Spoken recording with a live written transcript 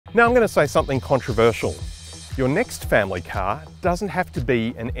Now I'm going to say something controversial. Your next family car doesn't have to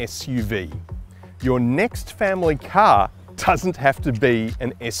be an SUV. Your next family car doesn't have to be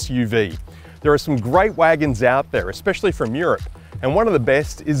an SUV. There are some great wagons out there, especially from Europe, and one of the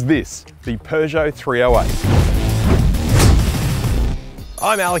best is this, the Peugeot 308.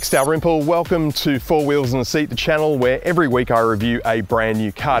 I'm Alex Dalrymple. Welcome to Four Wheels and a Seat, the channel where every week I review a brand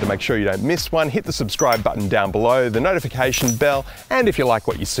new car. To make sure you don't miss one, hit the subscribe button down below, the notification bell, and if you like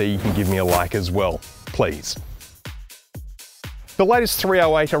what you see, you can give me a like as well, please. The latest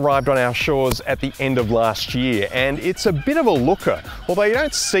 308 arrived on our shores at the end of last year, and it's a bit of a looker, although you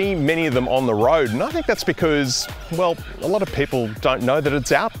don't see many of them on the road, and I think that's because, well, a lot of people don't know that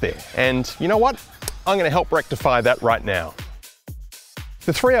it's out there. And you know what? I'm going to help rectify that right now.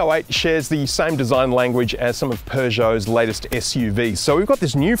 The 308 shares the same design language as some of Peugeot's latest SUVs. So we've got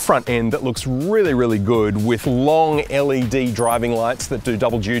this new front end that looks really, really good with long LED driving lights that do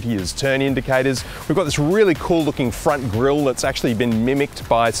double duty as turn indicators. We've got this really cool looking front grille that's actually been mimicked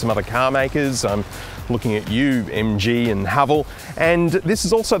by some other car makers. I'm looking at you, MG and Haval. And this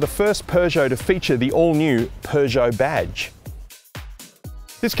is also the first Peugeot to feature the all-new Peugeot badge.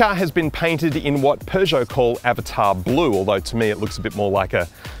 This car has been painted in what Peugeot call Avatar Blue, although to me it looks a bit more like a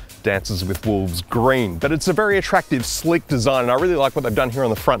Dances with Wolves green. But it's a very attractive, sleek design, and I really like what they've done here on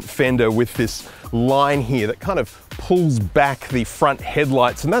the front fender with this line here that kind of pulls back the front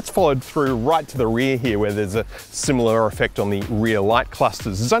headlights, and that's followed through right to the rear here where there's a similar effect on the rear light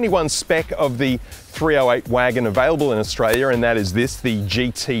clusters. There's only one spec of the 308 wagon available in Australia, and that is this, the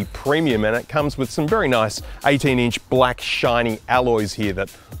GT Premium, and it comes with some very nice 18-inch black shiny alloys here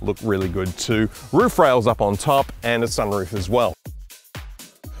that look really good too. Roof rails up on top and a sunroof as well.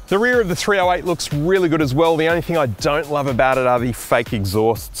 The rear of the 308 looks really good as well. The only thing I don't love about it are the fake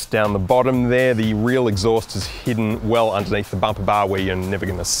exhausts down the bottom there. The real exhaust is hidden well underneath the bumper bar where you're never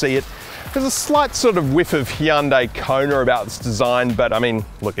going to see it. There's a slight sort of whiff of Hyundai Kona about this design, but I mean,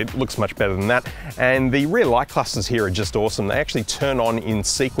 look, it looks much better than that. And the rear light clusters here are just awesome. They actually turn on in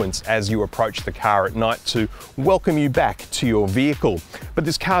sequence as you approach the car at night to welcome you back to your vehicle. But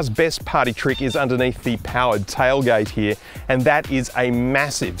this car's best party trick is underneath the powered tailgate here, and that is a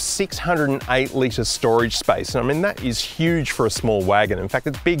massive 608 litre storage space. And I mean, that is huge for a small wagon. In fact,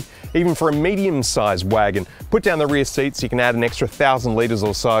 it's big even for a medium-sized wagon. Put down the rear seats, you can add an extra 1,000 litres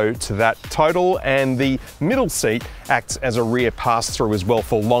or so to that total, and the middle seat acts as a rear pass-through as well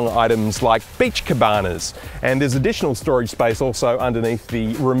for long items like beach cabanas. And there's additional storage space also underneath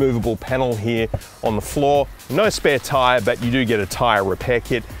the removable panel here on the floor. No spare tyre, but you do get a tyre repair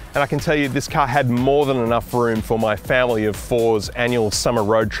kit. And I can tell you this car had more than enough room for my family of four's annual summer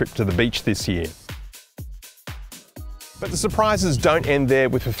road trip to the beach this year. But the surprises don't end there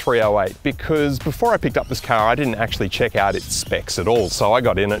with the 308, because before I picked up this car, I didn't actually check out its specs at all. So I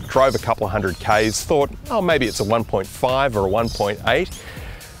got in it, drove a couple of hundred Ks, thought, oh, maybe it's a 1.5 or a 1.8.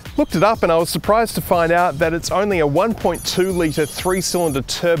 Looked it up and I was surprised to find out that it's only a 1.2 litre 3-cylinder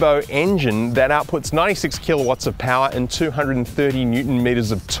turbo engine that outputs 96 kilowatts of power and 230 Newton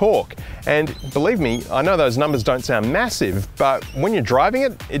meters of torque. And believe me, I know those numbers don't sound massive, but when you're driving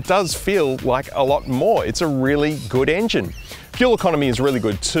it, it does feel like a lot more. It's a really good engine. Fuel economy is really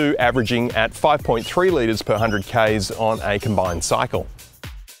good too, averaging at 5.3 litres per 100 Ks on a combined cycle.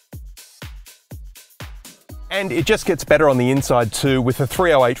 And it just gets better on the inside too, with the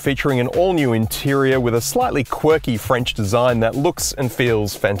 308 featuring an all-new interior with a slightly quirky French design that looks and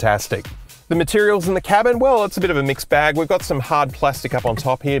feels fantastic. The materials in the cabin, well, it's a bit of a mixed bag. We've got some hard plastic up on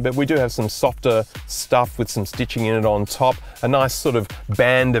top here, but we do have some softer stuff with some stitching in it on top. A nice sort of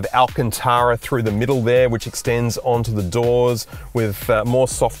band of Alcantara through the middle there, which extends onto the doors with more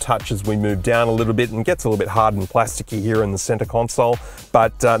soft touch as we move down a little bit, and gets a little bit hard and plasticky here in the center console.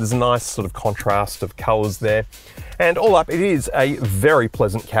 But there's a nice sort of contrast of colors there. And all up, it is a very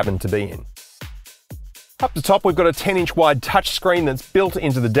pleasant cabin to be in. Up the top, we've got a 10-inch wide touchscreen that's built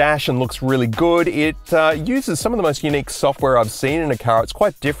into the dash and looks really good. It uses some of the most unique software I've seen in a car. It's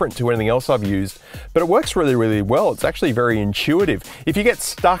quite different to anything else I've used, but it works really, really well. It's actually very intuitive. If you get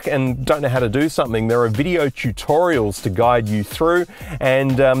stuck and don't know how to do something, there are video tutorials to guide you through,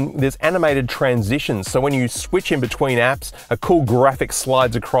 and there's animated transitions. So when you switch in between apps, a cool graphic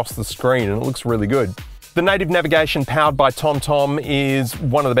slides across the screen and it looks really good. The native navigation powered by TomTom is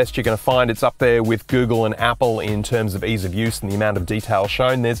one of the best you're going to find. It's up there with Google and Apple in terms of ease of use and the amount of detail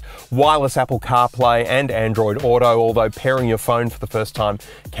shown. There's wireless Apple CarPlay and Android Auto, although pairing your phone for the first time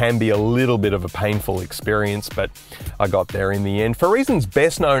can be a little bit of a painful experience, but I got there in the end. For reasons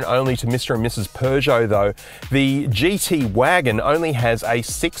best known only to Mr. and Mrs. Peugeot though, the GT Wagon only has a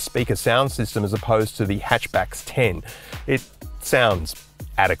 6-speaker sound system as opposed to the hatchback's 10. It sounds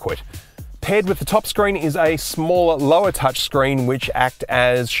adequate. Paired with the top screen is a smaller lower touch screen which act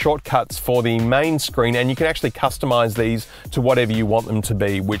as shortcuts for the main screen, and you can actually customize these to whatever you want them to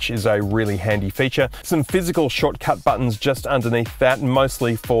be, which is a really handy feature. Some physical shortcut buttons just underneath that,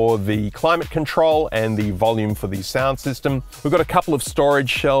 mostly for the climate control and the volume for the sound system. We've got a couple of storage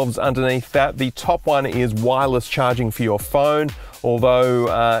shelves underneath that. The top one is wireless charging for your phone,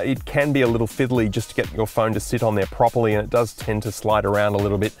 although it can be a little fiddly just to get your phone to sit on there properly, and it does tend to slide around a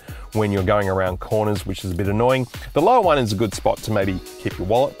little bit when you're going around corners, which is a bit annoying. The lower one is a good spot to maybe keep your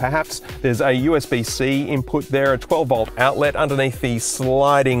wallet, perhaps. There's a USB-C input there, a 12-volt outlet. Underneath the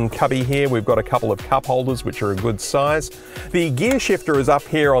sliding cubby here, we've got a couple of cup holders, which are a good size. The gear shifter is up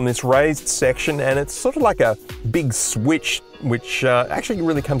here on this raised section, and it's sort of like a big switch, which actually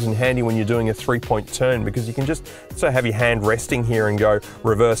really comes in handy when you're doing a 3-point turn, because you can just have your hand resting here and go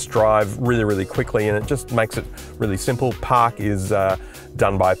reverse drive really quickly, and it just makes it really simple. Park is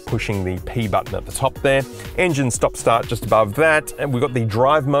done by pushing the P button at the top there. Engine stop start just above that, and we've got the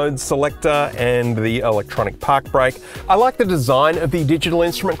drive mode selector and the electronic park brake. I like the design of the digital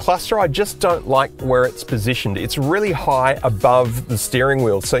instrument cluster. I just don't like where it's positioned. It's really high above the steering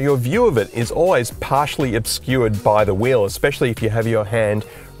wheel, so your view of it is always partially obscured by the wheel, especially if you have your hand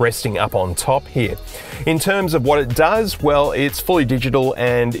resting up on top here. In terms of what it does, well, it's fully digital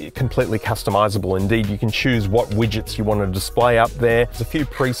and completely customizable. Indeed, you can choose what widgets you want to display up there. There's a few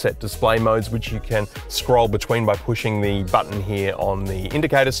preset display modes which you can scroll between by pushing the button here on the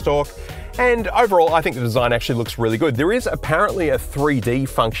indicator stalk. And overall, I think the design actually looks really good. There is apparently a 3D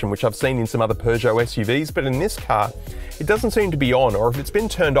function, which I've seen in some other Peugeot SUVs, but in this car, it doesn't seem to be on, or if it's been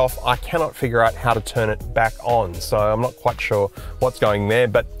turned off, I cannot figure out how to turn it back on. So I'm not quite sure what's going there,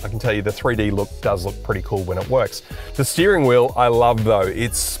 but I can tell you the 3D look does look pretty cool when it works. The steering wheel I love though.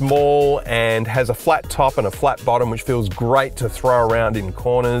 It's small and has a flat top and a flat bottom, which feels great to throw around in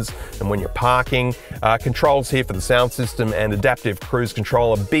corners and when you're parking. Controls here for the sound system and adaptive cruise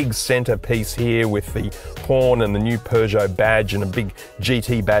control. A big center piece here with the horn and the new Peugeot badge and a big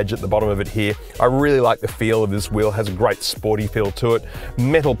GT badge at the bottom of it here. I really like the feel of this wheel. It has a great sporty feel to it.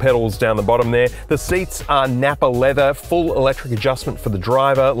 Metal pedals down the bottom there. The seats are Napa leather, full electric adjustment for the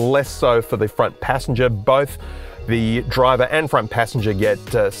driver, less so for the front passenger. Both the driver and front passenger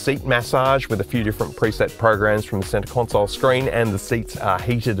get seat massage with a few different preset programs from the center console screen, and the seats are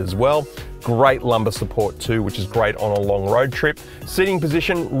heated as well. Great lumbar support too, which is great on a long road trip. Seating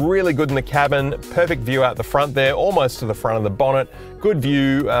position, really good in the cabin. Perfect view out the front there, almost to the front of the bonnet. Good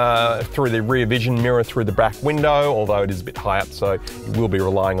view through the rear vision mirror through the back window, although it is a bit high up, so you will be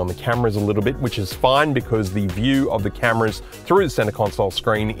relying on the cameras a little bit, which is fine because the view of the cameras through the center console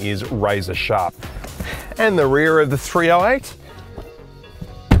screen is razor sharp. And the rear of the 308,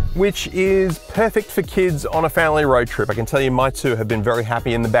 which is perfect for kids on a family road trip. I can tell you my two have been very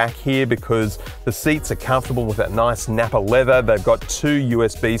happy in the back here because the seats are comfortable with that nice Napa leather. They've got two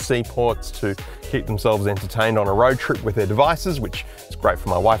USB-C ports to keep themselves entertained on a road trip with their devices, which is great for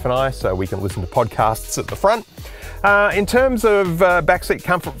my wife and I, so we can listen to podcasts at the front. In terms of backseat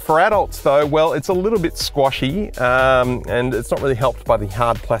comfort for adults though, well, it's a little bit squashy and it's not really helped by the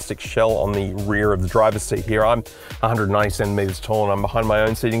hard plastic shell on the rear of the driver's seat here. I'm 190 centimeters tall and I'm behind my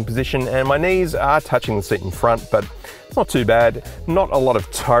own seating position, and my knees are touching the seat in front, but it's not too bad. Not a lot of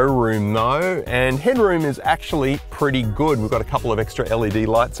toe room though, and headroom is actually pretty good. We've got a couple of extra LED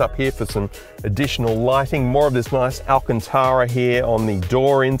lights up here for some additional lighting. More of this nice Alcantara here on the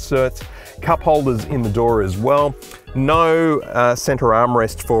door inserts. Cup holders in the door as well. No center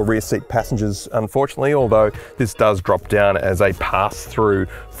armrest for rear seat passengers, unfortunately, although this does drop down as a pass-through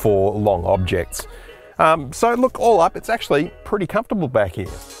for long objects. So look, all up, it's actually pretty comfortable back here.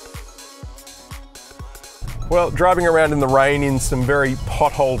 Well, driving around in the rain in some very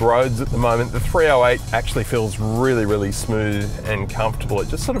potholed roads at the moment, the 308 actually feels really smooth and comfortable. It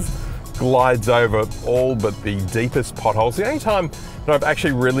just sort of glides over all but the deepest potholes. The only time that I've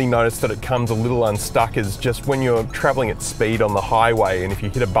actually really noticed that it comes a little unstuck is just when you're traveling at speed on the highway, and if you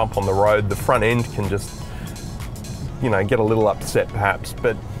hit a bump on the road, the front end can just, you know, get a little upset perhaps.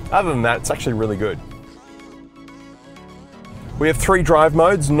 But other than that, it's actually really good. We have three drive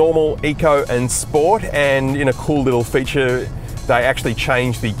modes: normal, eco and sport, and in a cool little feature, they actually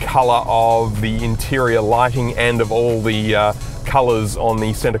change the color of the interior lighting and of all the colors on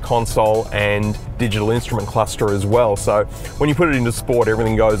the center console and digital instrument cluster as well. So when you put it into sport,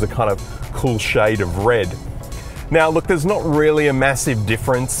 everything goes a kind of cool shade of red. Now look, there's not really a massive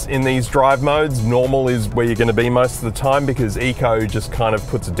difference in these drive modes. Normal is where you're going to be most of the time because eco just kind of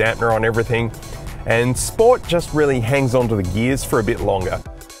puts a dampener on everything, and sport just really hangs onto the gears for a bit longer.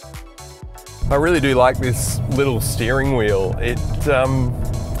 I really do like this little steering wheel. It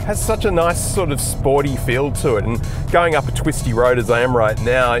has such a nice sort of sporty feel to it, and going up a twisty road as I am right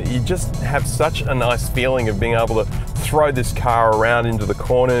now, you just have such a nice feeling of being able to throw this car around into the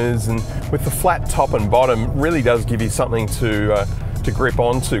corners, and with the flat top and bottom, really does give you something to grip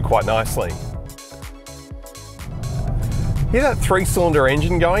onto quite nicely. Hear that 3-cylinder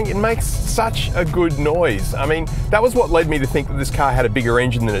engine going? It makes such a good noise. I mean, that was what led me to think that this car had a bigger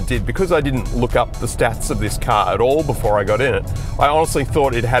engine than it did. Because I didn't look up the stats of this car at all before I got in it, I honestly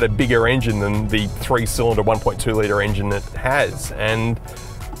thought it had a bigger engine than the 3-cylinder 1.2 litre engine it has. And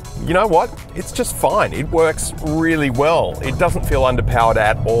you know what? It's just fine. It works really well. It doesn't feel underpowered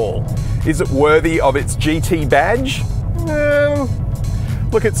at all. Is it worthy of its GT badge?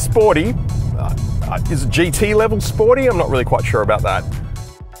 Look, it's sporty. Is it GT level sporty? I'm not really quite sure about that.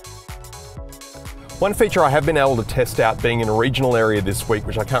 One feature I have been able to test out being in a regional area this week,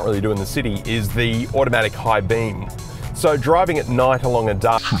 which I can't really do in the city, is the automatic high beam. So driving at night along a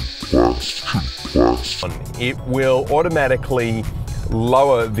dark, it will automatically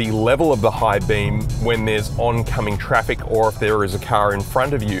lower the level of the high beam when there's oncoming traffic or if there is a car in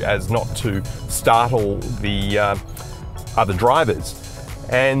front of you, as not to startle the other drivers.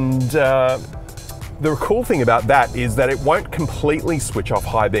 And the cool thing about that is that it won't completely switch off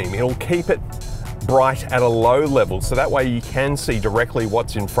high beam. It'll keep it bright at a low level, so that way you can see directly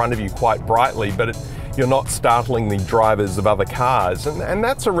what's in front of you quite brightly, but you're not startling the drivers of other cars, and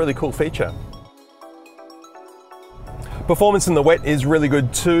that's a really cool feature. Performance in the wet is really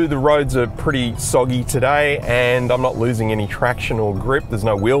good too. The roads are pretty soggy today, and I'm not losing any traction or grip. There's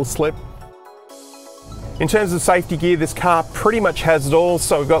no wheel slip. In terms of safety gear, this car pretty much has it all.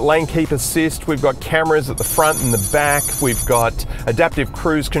 So we've got lane keep assist, we've got cameras at the front and the back, we've got adaptive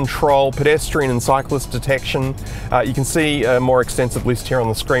cruise control, pedestrian and cyclist detection. You can see a more extensive list here on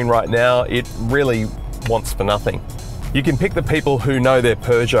the screen right now. It really wants for nothing. You can pick the people who know their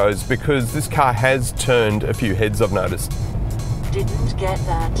Peugeots, because this car has turned a few heads, I've noticed. Didn't get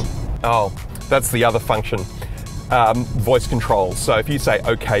that. Oh, that's the other function. Voice control. So if you say,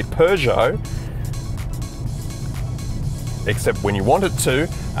 "Okay, Peugeot," except when you want it to,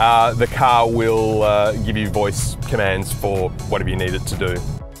 the car will give you voice commands for whatever you need it to do.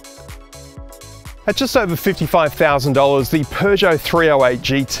 At just over $55,000, the Peugeot 308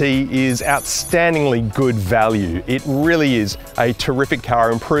 GT is outstandingly good value. It really is a terrific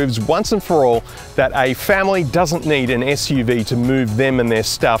car and proves once and for all that a family doesn't need an SUV to move them and their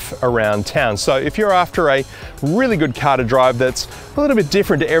stuff around town. So if you're after a really good car to drive that's a little bit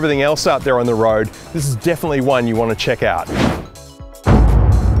different to everything else out there on the road, this is definitely one you want to check out.